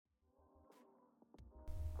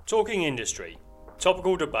Talking Industry,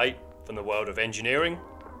 topical debate from the world of engineering,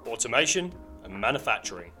 automation and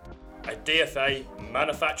manufacturing. A DFA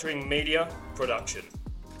manufacturing media production.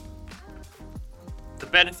 The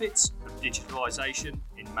benefits of digitalisation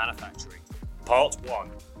in manufacturing. Part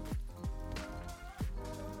 1.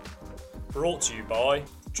 Brought to you by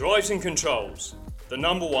Drives and Controls, the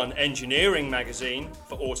 #1 engineering magazine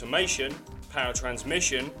for automation, power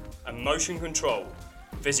transmission and motion control.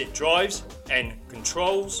 Visit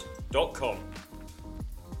drivesandcontrols.com.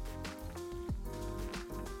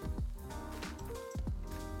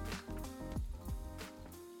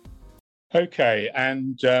 Okay,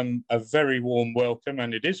 and a very warm welcome,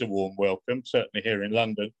 and it is a warm welcome, certainly here in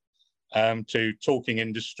London, to Talking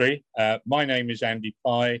Industry. My name is Andy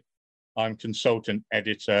Pye. I'm consultant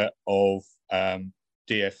editor of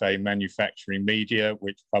DFA Manufacturing Media,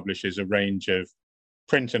 which publishes a range of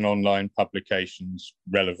print and online publications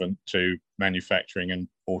relevant to manufacturing and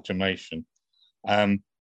automation.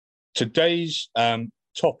 Today's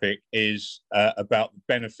topic is about the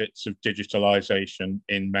benefits of digitalisation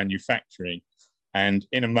in manufacturing. And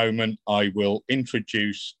in a moment, I will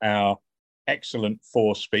introduce our excellent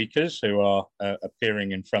 4 speakers who are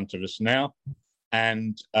appearing in front of us now.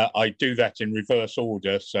 And I do that in reverse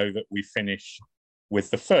order so that we finish with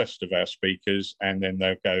the first of our speakers, and then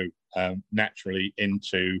they'll go naturally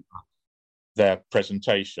into their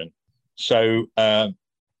presentation. So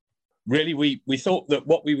really, we thought that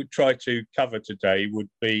what we would try to cover today would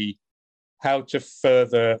be how to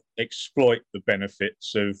further exploit the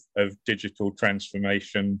benefits of digital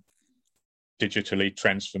transformation, digitally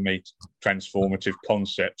transformative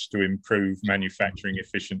concepts to improve manufacturing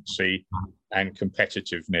efficiency and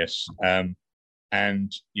competitiveness.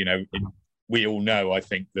 And, you know, we all know, I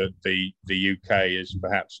think, that the UK is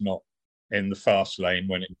perhaps not in the fast lane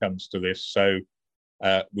when it comes to this. So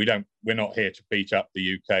we're not here to beat up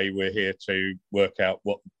the UK. We're here to work out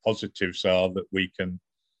what the positives are that we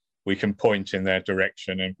can point in their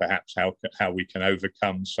direction, and perhaps how we can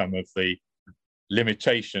overcome some of the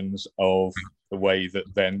limitations of the way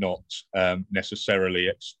that they're not necessarily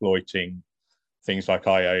exploiting things like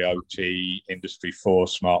IIoT, Industry 4,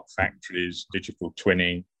 smart factories, digital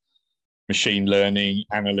twinning, machine learning,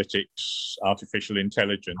 analytics, artificial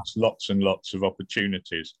intelligence, lots and lots of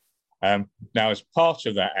opportunities. Now, as part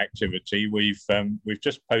of that activity, we've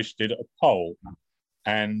just posted a poll,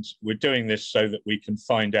 and we're doing this so that we can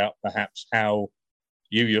find out perhaps how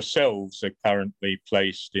you yourselves are currently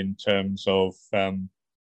placed in terms of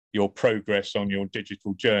your progress on your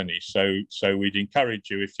digital journey. So we'd encourage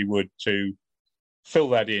you, if you would, to fill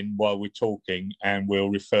that in while we're talking, and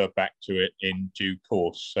we'll refer back to it in due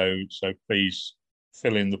course. So please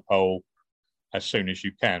fill in the poll as soon as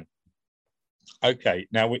you can. Okay,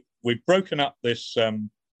 now we've broken up this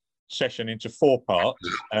session into 4 parts,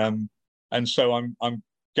 and so I'm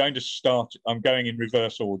going to start. I'm going in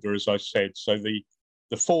reverse order, as I said. So the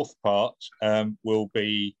 4th part will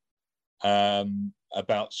be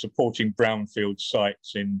about supporting brownfield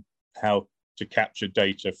sites in how to capture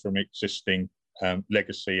data from existing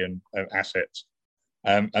legacy and assets.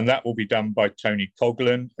 And that will be done by Tony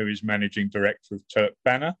Coughlin, who is Managing Director of Turk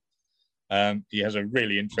Banner. He has a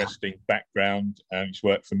really interesting background. He's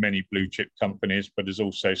worked for many blue chip companies, but has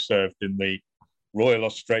also served in the Royal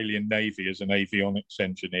Australian Navy as an avionics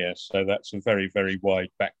engineer. So that's a very, very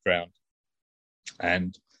wide background.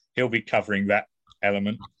 And he'll be covering that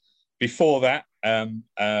element. Before that, a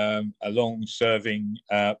long-serving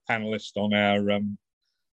panelist on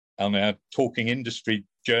our Talking Industry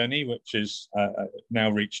journey, which has now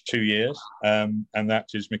reached 2 years, and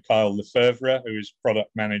that is Mikhail Lefevre, who is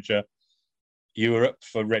Product Manager Europe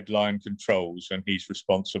for Red Lion Controls, and he's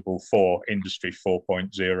responsible for Industry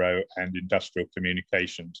 4.0 and industrial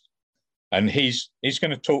communications. And he's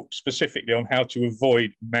going to talk specifically on how to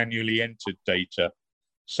avoid manually entered data,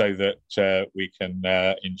 so that we can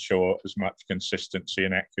ensure as much consistency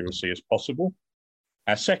and accuracy as possible.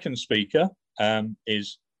 Our second speaker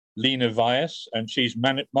is Lena Vyas, and she's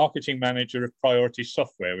Marketing Manager of Priority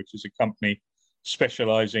Software, which is a company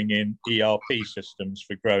specializing in ERP systems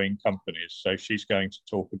for growing companies. So she's going to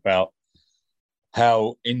talk about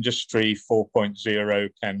how Industry 4.0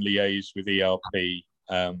 can liaise with ERP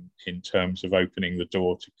in terms of opening the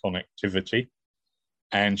door to connectivity.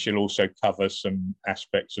 And she'll also cover some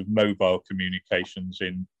aspects of mobile communications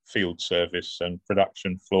in field service and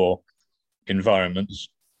production floor environments.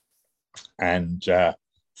 And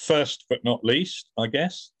first but not least, I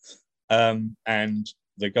guess, and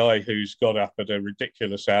the guy who's got up at a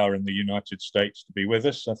ridiculous hour in the United States to be with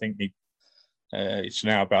us, I think it's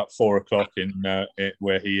now about 4 o'clock in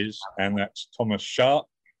where he is, and that's Thomas Sharp,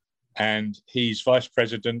 and he's Vice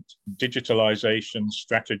President, Digitalisation,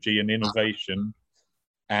 Strategy and Innovation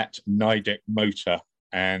at Nidec Motor.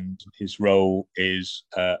 And his role is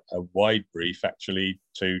a wide brief, actually,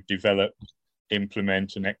 to develop,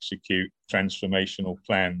 implement and execute transformational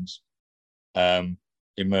plans,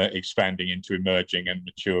 expanding into emerging and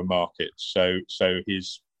mature markets. So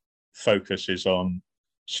his focus is on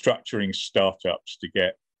structuring startups to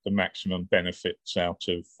get the maximum benefits out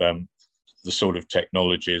of the sort of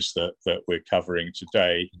technologies that we're covering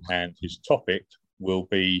today. And his topic will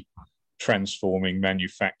be transforming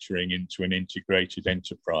manufacturing into an integrated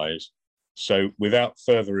enterprise. So without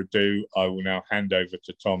further ado, I will now hand over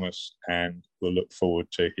to Thomas and we'll look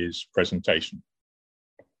forward to his presentation.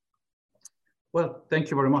 Well,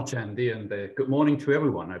 thank you very much, Andy, and good morning to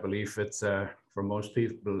everyone. I believe it's, for most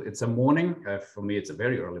people, it's a morning. For me, it's a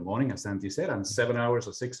very early morning, as Andy said. I'm 7 hours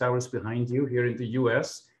or 6 hours behind you here in the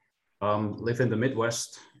US. Live in the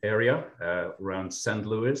Midwest area, around St.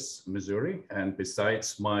 Louis, Missouri. And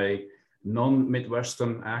besides my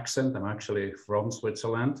non-Midwestern accent, I'm actually from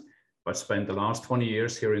Switzerland, but spent the last 20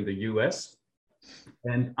 years here in the US.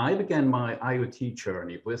 And I began my IoT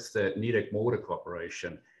journey with the Nidec Motor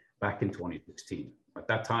Corporation back in 2016. At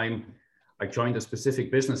that time, I joined a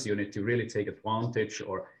specific business unit to really take advantage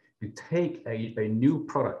or to take a new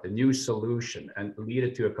product, a new solution, and lead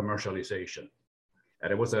it to a commercialization.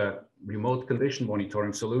 And it was a remote condition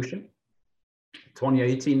monitoring solution.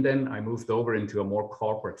 2018, then I moved over into a more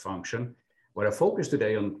corporate function, where I focus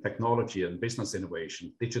today on technology and business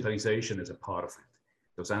innovation. Digitalization is a part of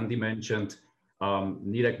it. As Andy mentioned,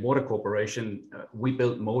 Nidec Motor Corporation, we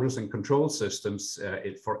built motors and control systems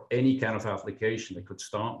for any kind of application. It could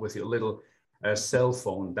start with your little cell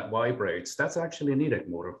phone that vibrates. That's actually a Nidec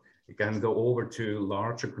motor. It can go over to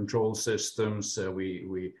larger control systems.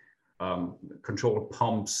 We control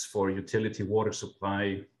pumps for utility water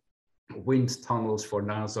supply, wind tunnels for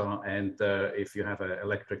NASA, and if you have an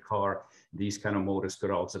electric car, these kind of motors could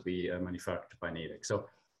also be manufactured by Nidec. So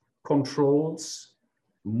controls,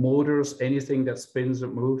 motors, anything that spins or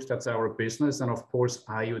moves, that's our business. And of course,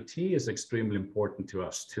 IoT is extremely important to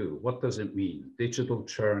us too. What does it mean? Digital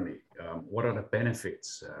journey. What are the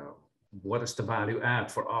benefits? What is the value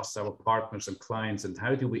add for us, our partners and clients, and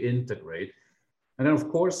how do we integrate? And then of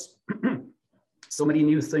course, so many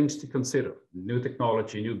new things to consider, new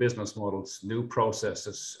technology, new business models, new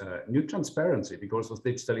processes, new transparency, because with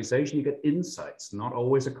digitalization, you get insights, not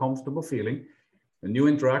always a comfortable feeling. New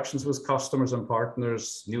interactions with customers and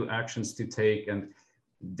partners, new actions to take, and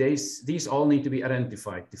these all need to be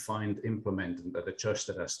identified, defined, implemented, and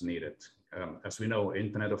adjusted as needed. As we know,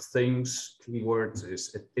 Internet of Things, keywords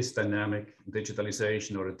is dynamic.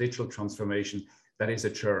 Digitalization or a digital transformation, that is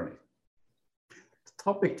a journey. The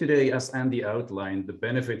topic today, as Andy outlined, the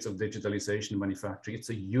benefits of digitalization in manufacturing,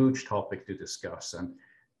 it's a huge topic to discuss. And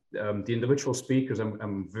the individual speakers,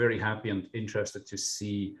 I'm very happy and interested to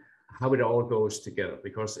see how it all goes together,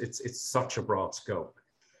 because it's such a broad scope.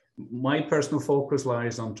 My personal focus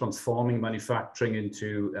lies on transforming manufacturing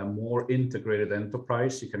into a more integrated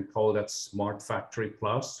enterprise. You can call that Smart Factory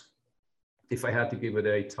Plus. If I had to give it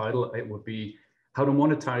a title, it would be how to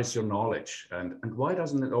monetize your knowledge, and why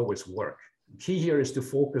doesn't it always work? The key here is to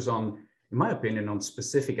focus on, in my opinion, on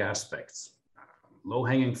specific aspects.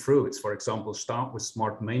 Low-hanging fruits, for example, start with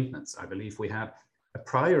smart maintenance. I believe we had a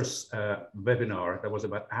prior webinar that was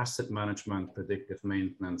about asset management, predictive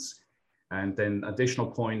maintenance, and then additional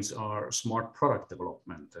points are smart product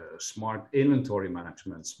development, smart inventory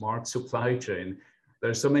management, smart supply chain.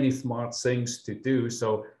 There's so many smart things to do.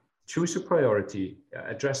 So choose your priority,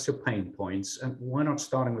 address your pain points, and why not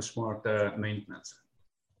starting with smart maintenance?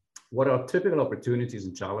 What are typical opportunities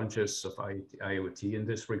and challenges of IoT in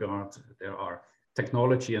this regard? There are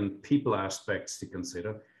technology and people aspects to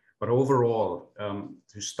consider. But overall,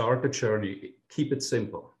 to start the journey, keep it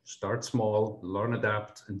simple. Start small, learn,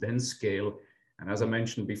 adapt, and then scale. And as I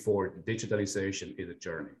mentioned before, digitalization is a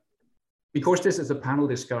journey. Because this is a panel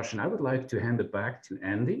discussion, I would like to hand it back to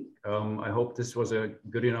Andy. I hope this was a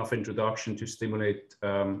good enough introduction to stimulate,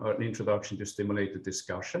 the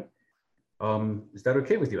discussion. Is that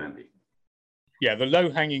okay with you, Andy? Yeah, the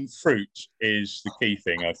low-hanging fruit is the key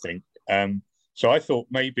thing, I think. So I thought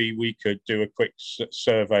maybe we could do a quick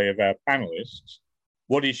survey of our panelists.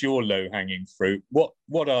 What is your low-hanging fruit?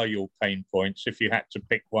 What are your pain points? If you had to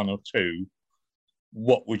pick one or two,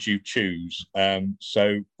 what would you choose?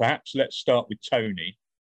 So perhaps let's start with Tony.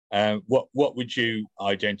 What would you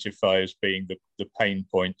identify as being the pain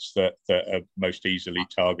points that are most easily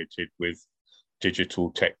targeted with digital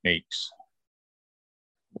techniques?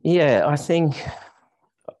 Yeah, I think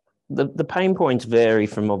the pain points vary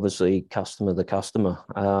from obviously customer to customer.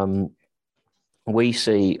 We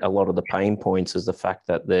see a lot of the pain points as the fact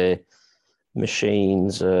that their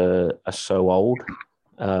machines are so old.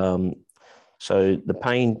 So the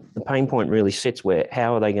pain point really sits where,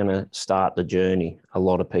 how are they going to start the journey? A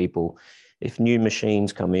lot of people, if new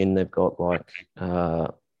machines come in, they've got like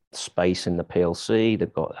space in the PLC,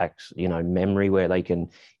 they've got memory where they can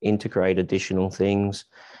integrate additional things,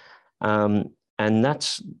 and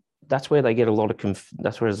that's where they get a lot of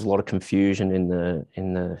that's where there's a lot of confusion in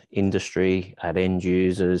the industry at end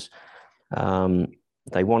users.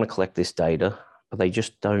 They want to collect this data, but they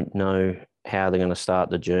just don't know how they're going to start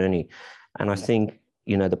the journey. And I think,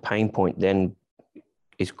 the pain point then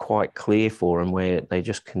is quite clear for them, where they're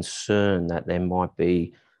just concerned that there might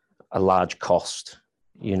be a large cost,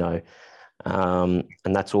 and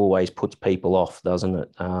that's always puts people off, doesn't it?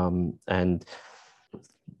 And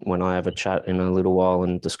when I have a chat in a little while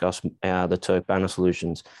and discuss the Turk Banner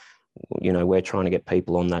solutions, we're trying to get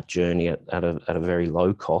people on that journey at a very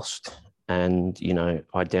low cost, and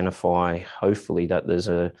identify hopefully that there's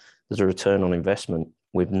a return on investment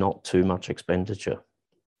with not too much expenditure.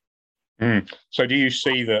 So do you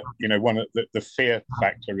see that one of the fear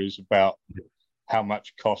factor is about how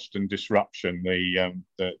much cost and disruption the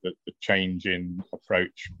change in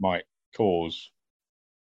approach might cause?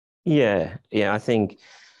 Yeah, I think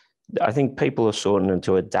people are starting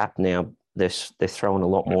to adapt now. They're throwing a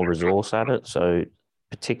lot more resource at it. So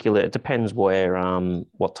it depends where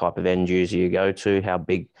what type of end user you go to, how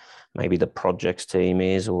big maybe the projects team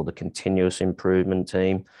is, or the continuous improvement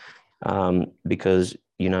team, because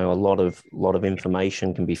a lot of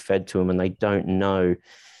information can be fed to them, and they don't know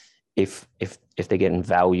if they're getting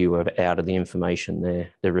value out of the information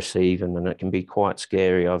they're receiving, and it can be quite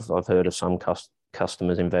scary. I've heard of some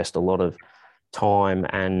customers invest a lot of time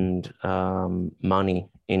and money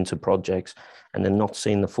into projects, and they're not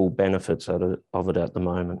seeing the full benefits of it at the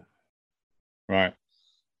moment. Right.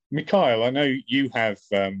 Mikhail, I know you have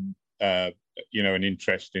an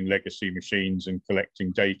interest in legacy machines and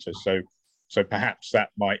collecting data, so perhaps that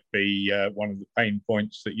might be one of the pain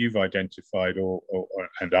points that you've identified,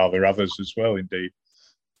 and are there others as well? Indeed.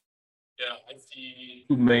 Yeah, I see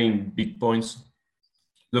two main big points.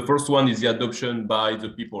 The first one is the adoption by the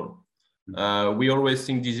people. We always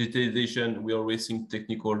think digitalization, we always think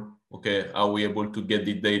technical. Okay, are we able to get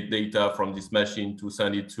the data from this machine to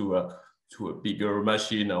send it to a bigger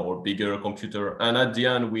machine or bigger computer? And at the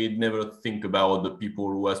end, we never think about the people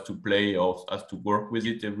who has to play or has to work with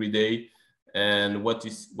it every day. And what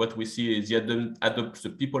we see is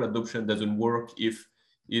the people adoption doesn't work if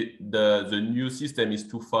the new system is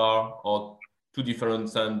too far or too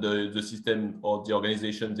different than the system or the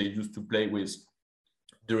organization they used to play with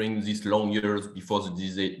during these long years before the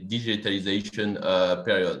digitalization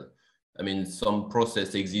period. I mean, some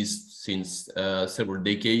process exists since several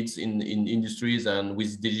decades in industries, and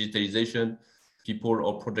with digitalization, people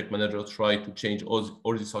or project managers try to change all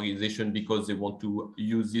this organization because they want to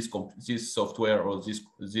use this software or this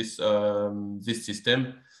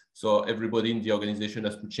system. So everybody in the organization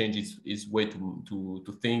has to change its way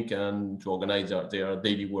to think and to organize their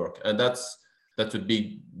daily work, and that's a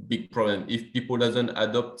big problem. If people doesn't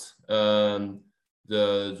adopt the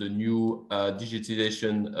new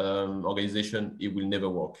digitalization organization, it will never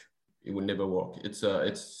work. It will never work. It's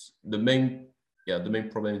the main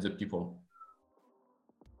problem is the people.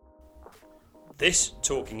 This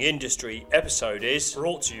Talking Industry episode is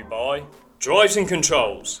brought to you by Drives and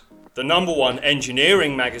Controls, the #1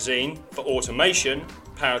 engineering magazine for automation,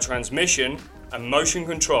 power transmission and motion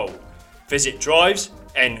control. Visit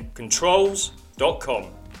drivesandcontrols.com.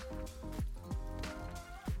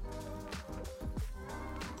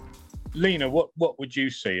 Lena, what would you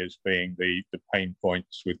see as being the pain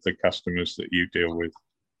points with the customers that you deal with?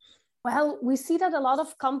 Well, we see that a lot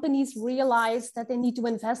of companies realize that they need to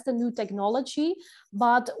invest in new technology,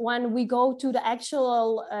 but when we go to the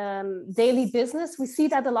actual daily business, we see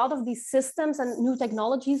that a lot of these systems and new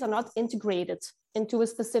technologies are not integrated into a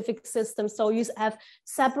specific system. So you have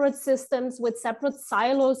separate systems with separate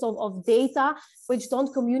silos of data, which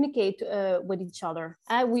don't communicate with each other.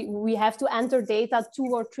 We have to enter data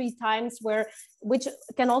 2 or 3 times, which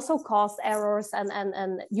can also cause errors,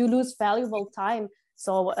 and you lose valuable time.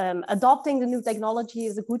 So adopting the new technology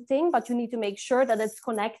is a good thing, but you need to make sure that it's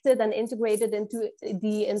connected and integrated into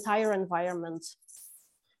the entire environment.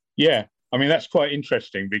 Yeah, I mean, that's quite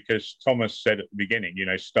interesting because Thomas said at the beginning,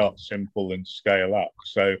 start simple and scale up.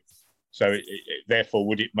 So therefore,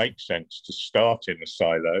 would it make sense to start in a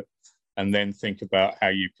silo and then think about how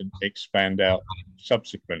you can expand out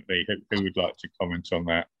subsequently? Who would like to comment on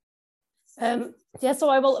that? Yeah, so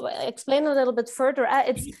I will explain a little bit further.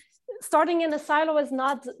 It's starting in a silo is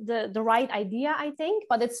not the right idea, I think,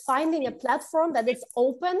 but it's finding a platform that is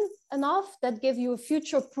open enough, that give you a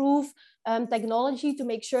future-proof technology to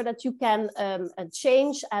make sure that you can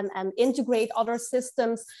change and integrate other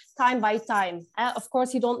systems time by time. Of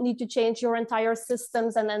course, you don't need to change your entire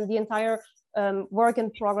systems and then the entire work in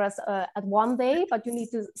progress at one day, but you need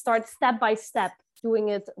to start step by step, doing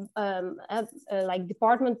it like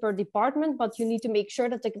department per department, but you need to make sure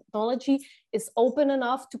that the technology is open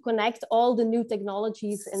enough to connect all the new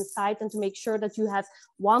technologies inside and to make sure that you have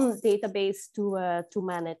one database to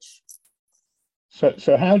manage.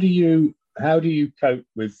 So how do you cope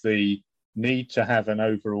with the need to have an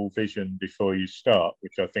overall vision before you start,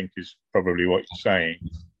 which I think is probably what you're saying,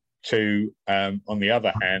 to on the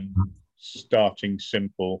other hand, starting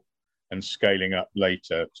simple and scaling up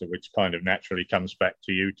later, to which kind of naturally comes back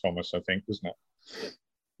to you, Thomas, I think, doesn't it?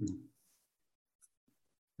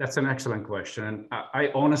 That's an excellent question. And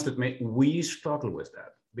I honestly admit we struggle with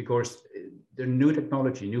that because the new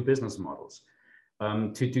technology, new business models,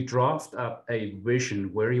 to draft up a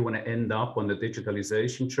vision where you want to end up on the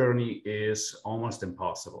digitalization journey is almost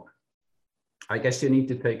impossible. I guess you need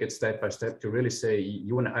to take it step by step to really say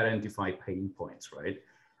you want to identify pain points, right?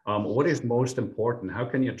 What is most important? How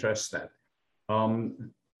can you address that?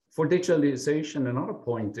 For digitalization, another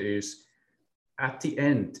point is at the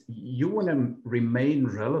end, you want to remain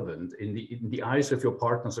relevant in the eyes of your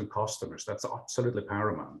partners and customers. That's absolutely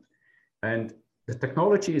paramount. And the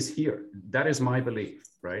technology is here. That is my belief,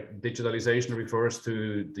 right? Digitalization refers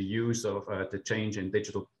to the use of the change in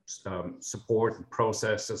digital support and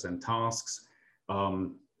processes and tasks,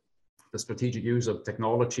 the strategic use of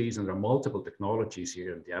technologies, and there are multiple technologies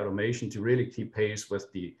here, and the automation to really keep pace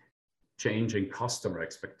with the changing customer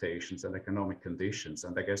expectations and economic conditions.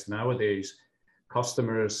 And I guess nowadays,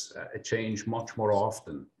 customers change much more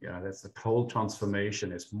often. Yeah, that's the whole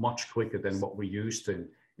transformation is much quicker than what we used to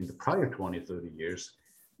in the prior 20, 30 years,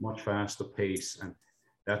 much faster pace. And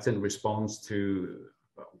that's in response to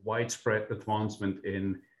widespread advancement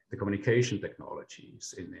in the communication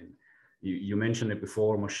technologies. You mentioned it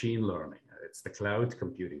before, machine learning, it's the cloud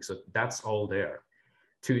computing. So that's all there.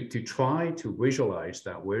 To try to visualize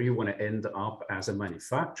that where you want to end up as a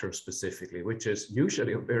manufacturer specifically, which is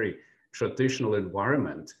usually a very traditional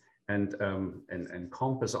environment, and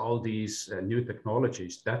encompass all these new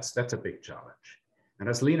technologies, that's a big challenge. And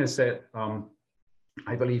as Lena said,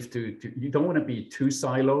 I believe you don't want to be too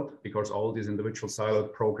siloed, because all these individual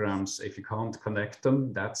siloed programs, if you can't connect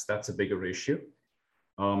them, that's a bigger issue.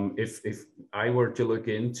 If I were to look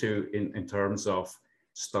into in terms of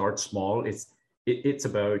start small, it's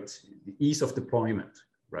about ease of deployment,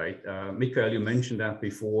 right? Michael, you mentioned that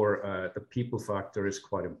before. The people factor is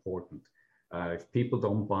quite important. If people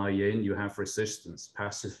don't buy in, you have resistance,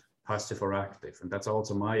 passive or active, and that's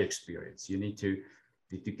also my experience. You need to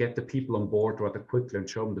get the people on board rather quickly and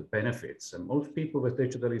show them the benefits. And most people with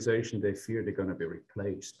digitalization, they fear they're going to be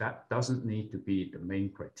replaced. That doesn't need to be the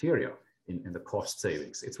main criteria in the cost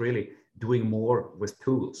savings. It's really doing more with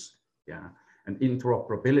tools, yeah. And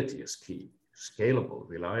interoperability is key, scalable,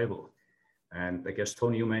 reliable. And I guess,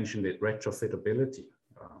 Tony, you mentioned it, retrofitability,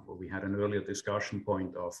 where we had an earlier discussion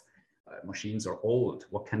point of machines are old.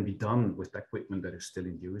 What can be done with the equipment that is still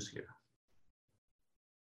in use here?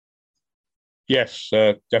 Yes,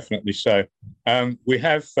 definitely so. We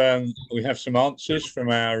have some answers from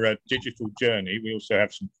our digital journey. We also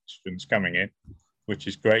have some questions coming in, which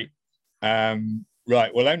is great.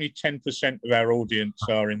 Right, well, only 10% of our audience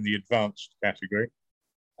are in the advanced category.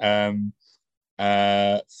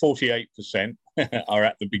 48% are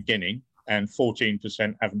at the beginning, and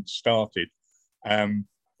 14% haven't started,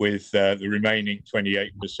 with the remaining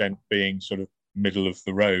 28% being sort of middle of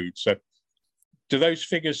the road. So do those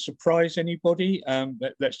figures surprise anybody?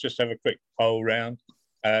 Let's just have a quick poll round.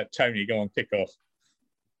 Tony, go on, kick off.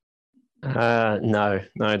 No,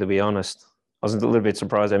 to be honest. I was a little bit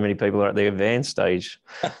surprised how many people are at the advanced stage.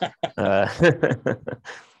 No,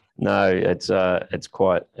 it's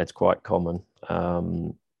quite common,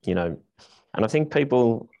 you know. And I think I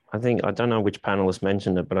don't know which panelists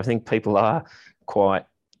mentioned it, but I think people are quite,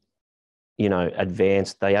 you know,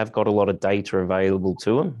 advanced. They have got a lot of data available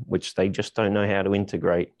to them, which they just don't know how to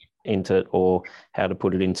integrate into or how to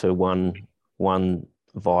put it into one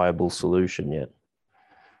viable solution yet.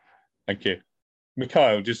 Thank you.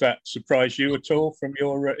 Mikhail, does that surprise you at all from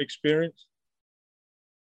your experience?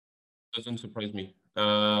 Doesn't surprise me.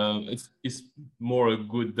 It's more a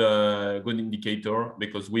good indicator,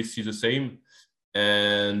 because we see the same,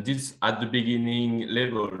 and this at the beginning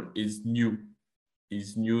level is new.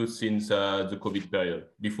 is new since the COVID period.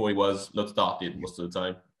 Before it was not started most of the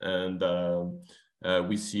time, and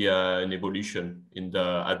we see an evolution in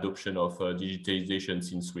the adoption of digitalization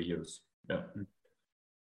since 3 years. Yeah.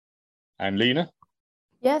 And Lena?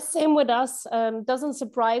 Yes, same with us. Doesn't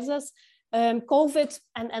surprise us. COVID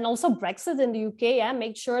and also Brexit in the UK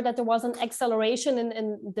made sure that there was an acceleration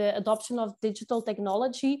in the adoption of digital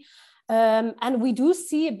technology. And we do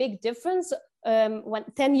see a big difference. When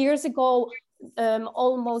 10 years ago,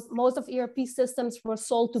 almost most of ERP systems were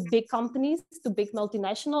sold to big companies, to big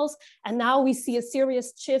multinationals. And now we see a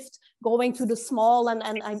serious shift going to the small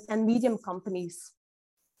and medium companies.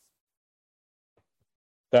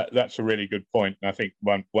 That's a really good point. And I think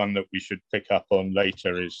one that we should pick up on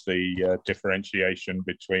later is the differentiation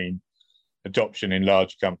between adoption in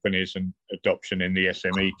large companies and adoption in the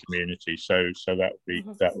SME community. So that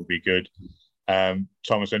would be good.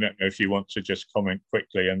 Thomas, I don't know if you want to just comment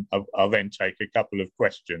quickly, and I'll then take a couple of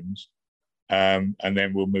questions, and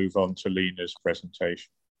then we'll move on to Lena's presentation.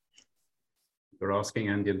 You're asking,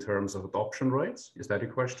 Andy, in terms of adoption rates? Is that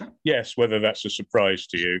your question? Yes, whether that's a surprise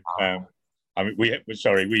to you. I mean, we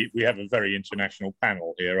have a very international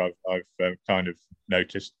panel here. I've kind of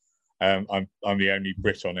noticed. I'm the only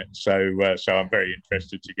Brit on it, so I'm very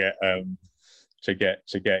interested to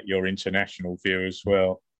get your international view as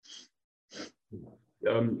well.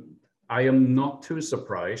 I am not too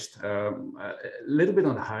surprised. A little bit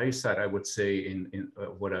on the high side, I would say, in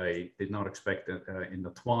what I did not expect in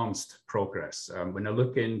advanced progress. When I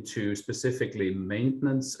look into specifically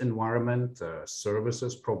maintenance environment,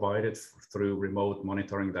 services provided through remote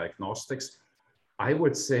monitoring diagnostics, I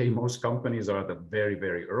would say most companies are at a very,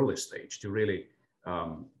 very early stage to really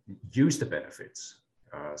use the benefits.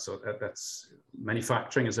 So that's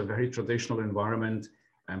manufacturing is a very traditional environment,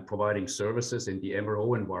 and providing services in the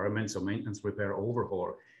MRO environment, so maintenance, repair,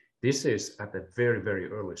 overhaul. This is at a very, very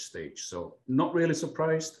early stage. So not really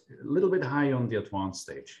surprised, a little bit high on the advanced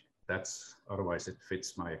stage. Otherwise it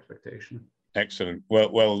fits my expectation. Excellent.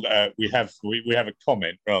 Well, we have a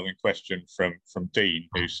comment rather than question from Dean,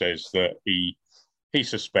 who says that he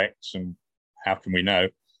suspects, and how can we know,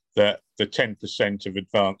 that the 10% of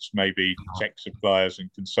advanced may be tech suppliers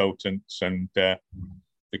and consultants, and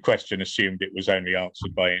the question assumed it was only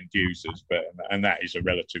answered by end users, and that is a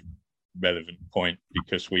relevant point,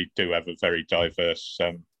 because we do have a very diverse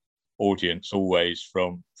audience, always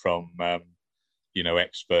from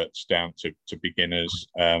experts down to beginners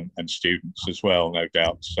and students as well, no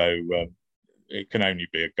doubt. So it can only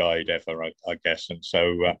be a guide ever, I guess. And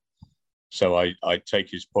so I take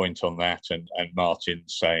his point on that, and Martin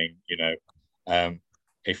saying,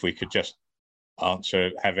 if we could just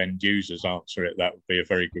have end users answer it, that would be a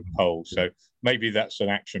very good poll. So maybe that's an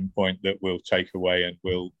action point that we'll take away, and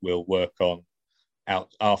we'll work on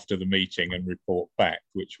out after the meeting and report back,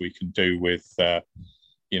 which we can do with a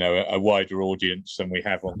wider audience than we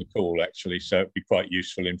have on the call, actually. So it'd be quite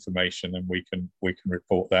useful information, and we can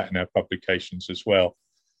report that in our publications as well.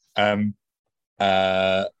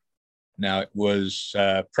 Now, it was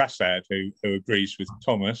Prasad who agrees with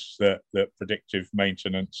Thomas that predictive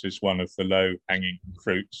maintenance is one of the low-hanging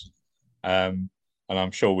fruits. And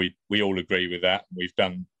I'm sure we all agree with that. We've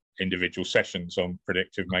done individual sessions on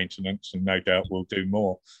predictive maintenance, and no doubt we'll do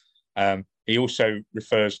more. He also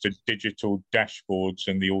refers to digital dashboards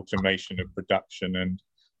and the automation of production and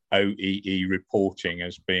OEE reporting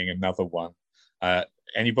as being another one.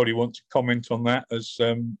 Anybody want to comment on that as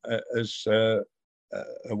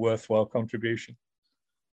a worthwhile contribution?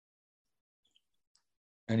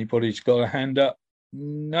 Anybody's got a hand up?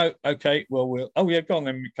 No. Okay. Well, oh yeah, go on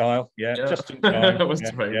then, Mikhail. Yeah. Just in time. No, that's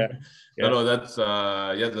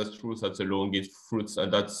that's true. That's a long-hanging fruits,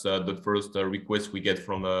 and that's the first request we get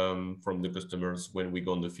from the customers when we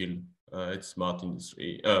go on the field. It's smart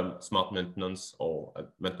industry, smart maintenance, or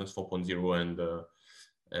maintenance 4.0,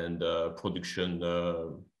 and production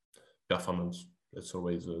performance. That's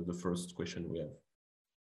always the first question we have.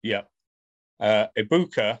 Yeah.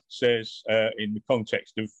 Ibuka says in the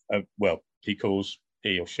context of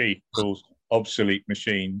he or she calls obsolete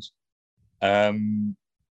machines, and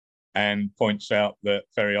points out that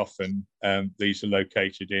very often these are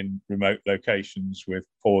located in remote locations with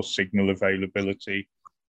poor signal availability,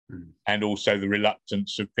 and also the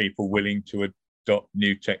reluctance of people willing to adopt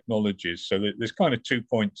new technologies. So there's kind of 2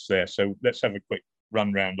 points there. So let's have a quick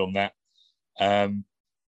run round on that.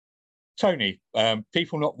 Tony,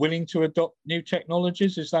 people not willing to adopt new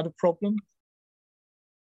technologies, is that a problem?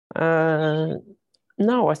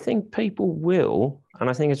 No, I think people will, and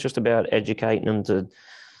I think it's just about educating them to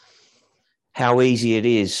how easy it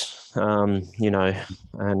is you know,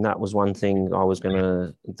 and that was one thing I was going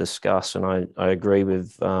to discuss. And I agree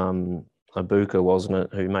with Abuka, wasn't it,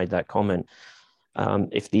 who made that comment.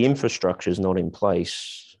 If the infrastructure is not in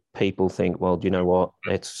place, people think, well, do you know what?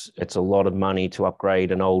 It's a lot of money to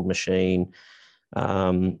upgrade an old machine.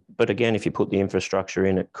 But again, if you put the infrastructure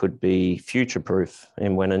in, it could be future-proof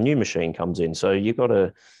and when a new machine comes in. So you've got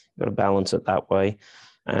to balance it that way.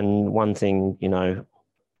 And one thing, you know,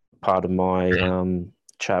 part of my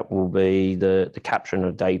chat will be the capturing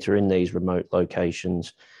of data in these remote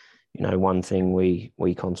locations. You know, one thing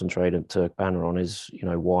we concentrate at Turk Banner on is, you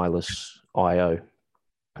know, wireless IO,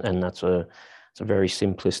 and it's a very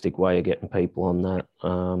simplistic way of getting people on that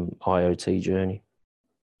IoT journey.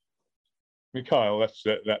 Mikhail, that's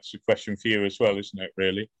a question for you as well, isn't it?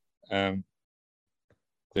 Really,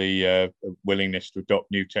 the willingness to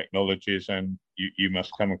adopt new technologies, and you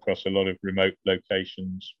must come across a lot of remote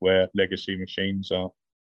locations where legacy machines are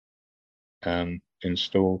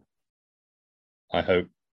installed, I hope.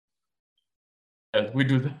 And we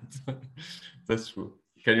do that. That's true.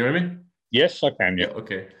 Can you hear me? Yes, I can. Yeah.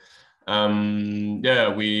 Okay. Yeah,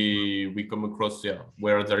 we come across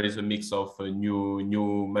where there is a mix of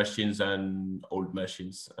new machines and old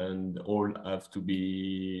machines, and all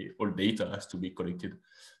data has to be collected.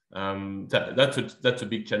 That's a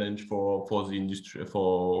big challenge for the industry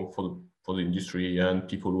for the industry and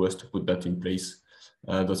people who has to put that in place.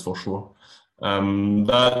 That's for sure.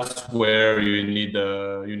 That's where you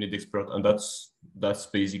need expert, and that's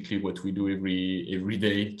basically what we do every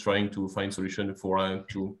day, trying to find solution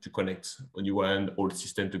to connect a new and old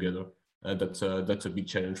system together. That's a big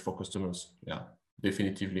challenge for customers. Yeah,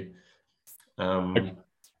 definitively.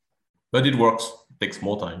 But it works. It takes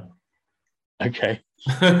more time. Okay.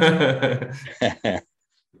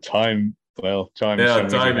 Time. Yeah, time.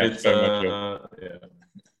 It's yeah.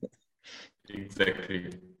 Exactly.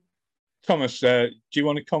 Thomas, do you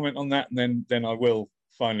want to comment on that, and then I will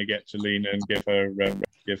finally get to Lena and give her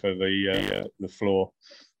the floor.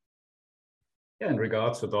 Yeah, in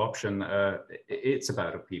regards to adoption, it's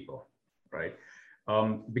about the people, right?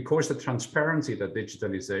 Because the transparency that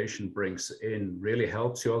digitalization brings in really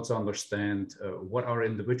helps you also understand what are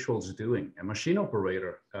individuals doing. A machine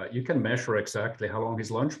operator, you can measure exactly how long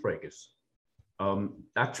his lunch break is.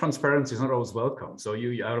 That transparency is not always welcome. So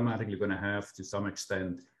you're automatically going to have, to some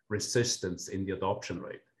extent, resistance in the adoption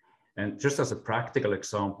rate. And just as a practical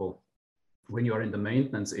example, when you are in the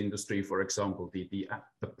maintenance industry, for example, the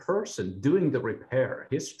person doing the repair,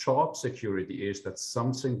 his job security is that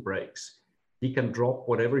something breaks. He can drop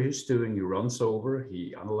whatever he's doing, he runs over,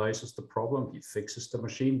 he analyzes the problem, he fixes the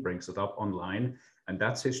machine, brings it up online, and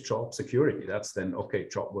that's his job security. That's then, okay,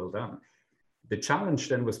 job well done. The challenge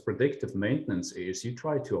then with predictive maintenance is you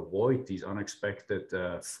try to avoid these unexpected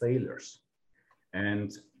failures.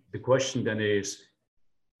 And the question then is,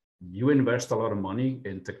 you invest a lot of money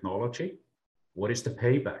in technology. What is the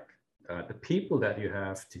payback? The people that you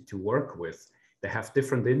have to work with, they have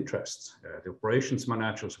different interests. The operations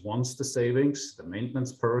managers wants the savings, the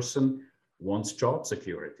maintenance person wants job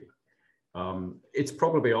security. It's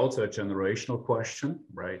probably also a generational question,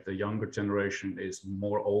 right? The younger generation is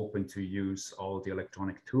more open to use all the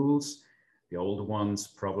electronic tools. The older ones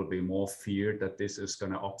probably more fear that this is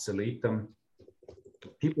going to obsolete them. The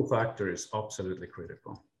people factor is absolutely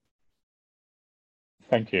critical.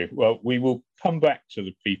 Thank you. Well, we will come back to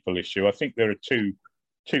the people issue. I think there are two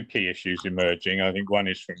key issues emerging. I think one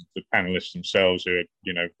is from the panelists themselves who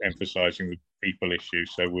are, emphasising the people issue.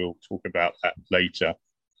 So we'll talk about that later.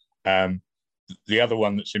 The other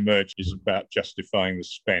one that's emerged is about justifying the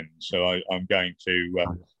spend. So I'm going to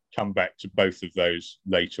come back to both of those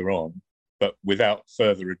later on. But without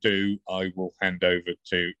further ado, I will hand over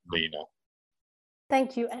to Lena.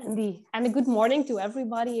 Thank you, Andy. And a good morning to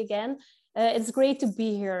everybody again. It's great to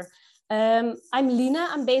be here. I'm Lena,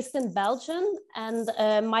 I'm based in Belgium, and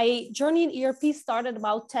my journey in ERP started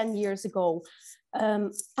about 10 years ago.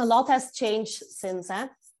 A lot has changed since.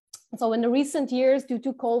 So in the recent years, due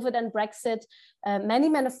to COVID and Brexit, many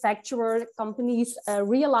manufacturer companies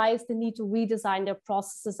realized the need to redesign their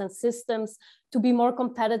processes and systems to be more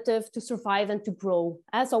competitive, to survive and to grow.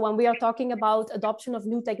 So when we are talking about adoption of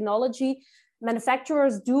new technology,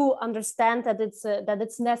 manufacturers do understand that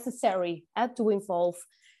it's necessary to evolve.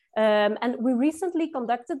 And we recently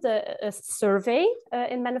conducted a survey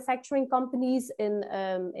in manufacturing companies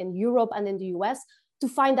in Europe and in the US to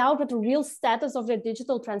find out what the real status of their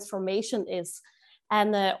digital transformation is.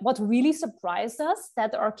 And what really surprised us,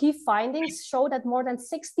 that our key findings show that more than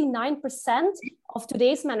 69% of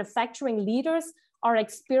today's manufacturing leaders are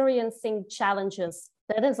experiencing challenges.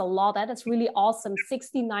 That is a lot. That is really awesome,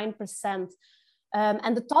 69%.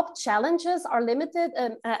 And the top challenges are limited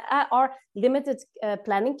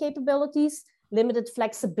planning capabilities, limited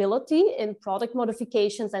flexibility in product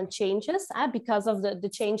modifications and changes because of the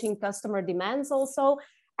changing customer demands also,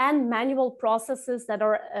 and manual processes that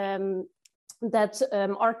are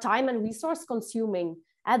time and resource consuming.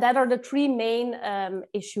 That are the three main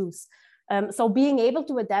issues. So being able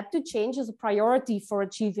to adapt to change is a priority for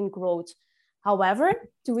achieving growth. However,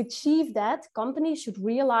 to achieve that, companies should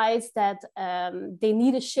realize that they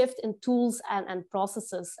need a shift in tools and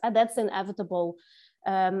processes, and that's inevitable.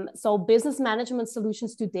 So business management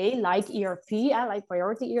solutions today, like ERP, like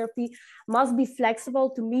priority ERP, must be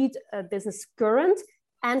flexible to meet business current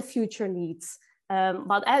and future needs.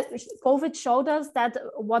 But COVID showed us that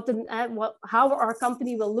how our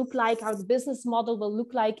company will look like, how the business model will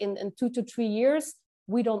look like in 2 to 3 years,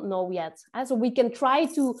 we don't know yet. So we can try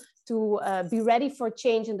to be ready for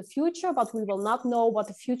change in the future, but we will not know what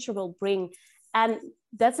the future will bring. And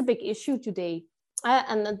that's a big issue today.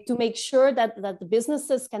 And to make sure that the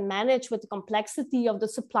businesses can manage with the complexity of the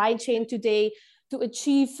supply chain today, to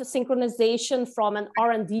achieve synchronization from an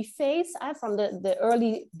R&D phase, from the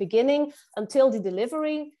early beginning until the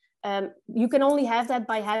delivery. You can only have that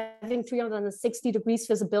by having 360 degrees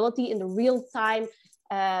visibility in the real time,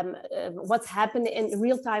 what's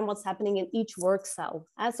happening in each work cell.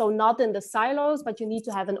 So not in the silos, but you need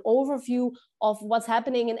to have an overview of what's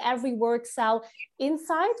happening in every work cell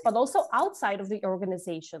inside, but also outside of the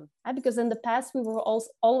organization. Because in the past, we were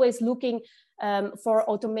always looking for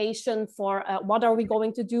automation, for what are we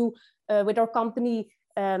going to do with our company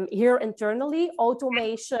here internally,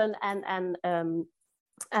 automation and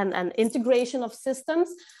integration of systems.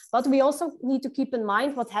 But we also need to keep in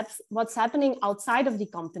mind what's happening outside of the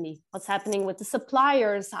company, what's happening with the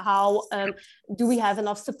suppliers, how do we have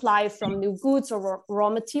enough supply from new goods or raw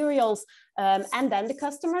materials, and then the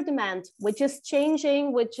customer demand, which is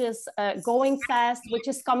changing, which is going fast, which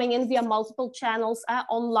is coming in via multiple channels,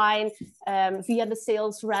 online, via the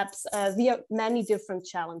sales reps, via many different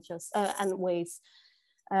challenges and ways.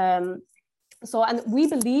 And we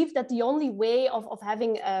believe that the only way of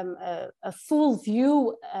having a full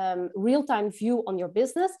view, real-time view on your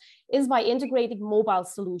business is by integrating mobile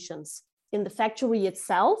solutions in the factory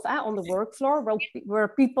itself, on the work floor, where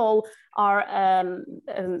people are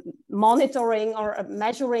monitoring or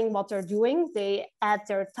measuring what they're doing. They add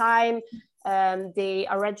their time, they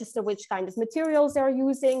are registered which kind of materials they're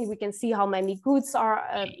using. We can see how many goods are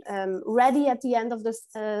ready at the end of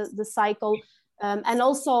the cycle. And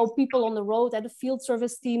also people on the road at the field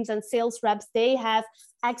service teams and sales reps, they have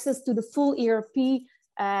access to the full ERP,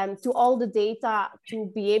 to all the data to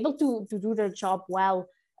be able to do their job well.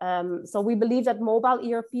 So we believe that mobile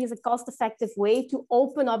ERP is a cost-effective way to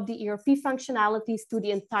open up the ERP functionalities to the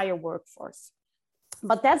entire workforce.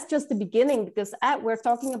 But that's just the beginning, because we're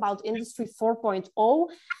talking about Industry 4.0,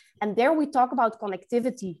 and there we talk about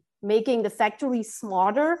connectivity, making the factories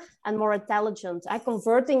smarter and more intelligent, and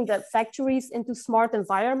converting the factories into smart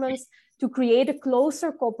environments to create a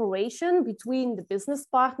closer cooperation between the business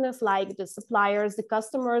partners, like the suppliers, the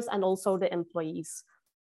customers, and also the employees.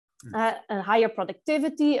 Higher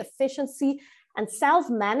productivity, efficiency, and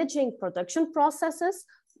self-managing production processes,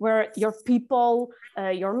 where your people,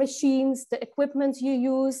 your machines, the equipment you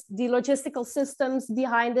use, the logistical systems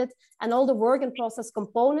behind it, and all the work and process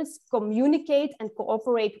components communicate and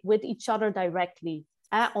cooperate with each other directly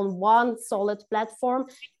on one solid platform,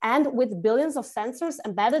 and with billions of sensors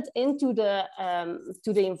embedded into the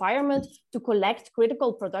environment to collect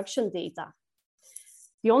critical production data.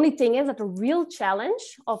 The only thing is that the real challenge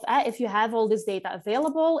of if you have all this data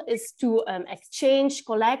available is to exchange,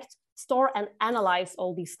 collect, store, and analyze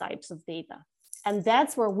all these types of data. And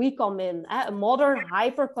that's where we come in, a modern,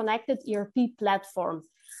 hyper-connected ERP platform,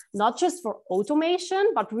 not just for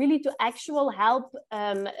automation, but really to actually help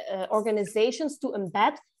organizations to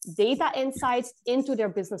embed data insights into their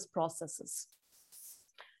business processes.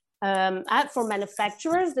 For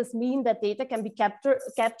manufacturers, this means that data can be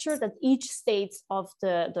captured at each stage of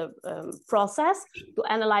the process to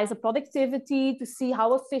analyze the productivity, to see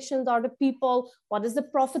how efficient are the people, what is the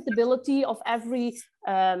profitability of every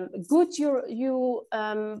good you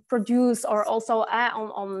produce, or also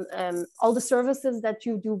on all the services that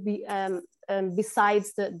you do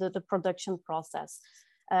besides the production process.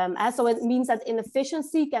 So it means that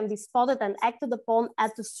inefficiency can be spotted and acted upon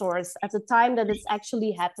at the source, at the time that it's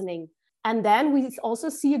actually happening. And then we also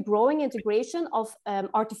see a growing integration of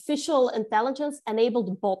artificial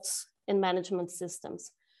intelligence-enabled bots in management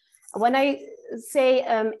systems. When I say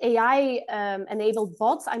AI-enabled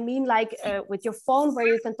bots, I mean like with your phone, where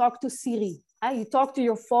you can talk to Siri. You talk to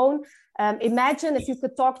your phone. Imagine if you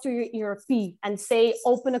could talk to your ERP and say,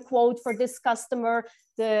 open a quote for this customer.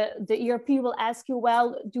 The ERP will ask you,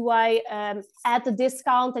 well, do I add the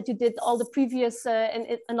discount that you did all the previous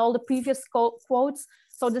and all the previous quotes?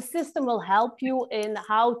 So the system will help you in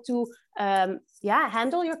how to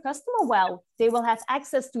handle your customer well. They will have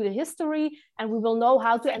access to the history, and we will know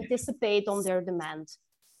how to anticipate on their demand.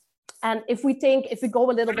 And if we go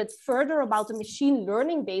a little bit further about the machine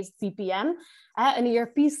learning-based BPM, an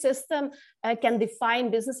ERP system can define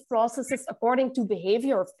business processes according to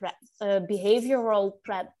behavioral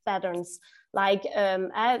patterns. Like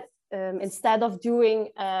instead of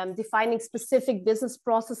defining specific business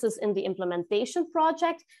processes in the implementation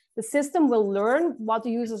project, the system will learn what the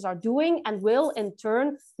users are doing and will in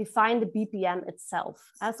turn define the BPM itself.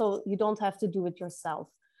 So you don't have to do it yourself.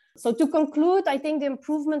 So to conclude, I think the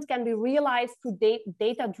improvement can be realized through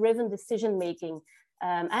data-driven decision-making.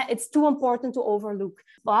 It's too important to overlook,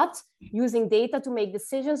 but using data to make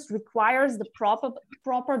decisions requires the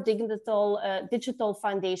proper digital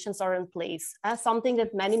foundations are in place, something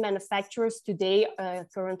that many manufacturers today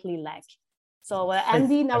currently lack. So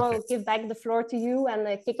Andy, now I'll give back the floor to you and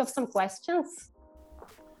kick off some questions.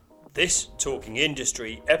 This Talking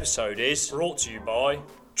Industry episode is brought to you by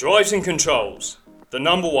Drives and Controls, the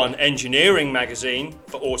 #1 engineering magazine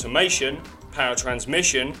for automation, power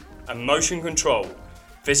transmission and motion control.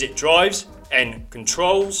 Visit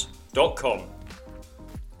drivesandcontrols.com.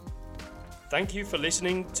 Thank you for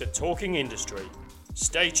listening to Talking Industry.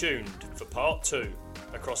 Stay tuned for part 2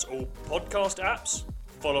 across all podcast apps.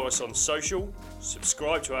 Follow us on social,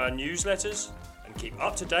 subscribe to our newsletters and keep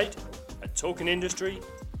up to date at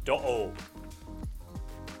talkingindustry.org.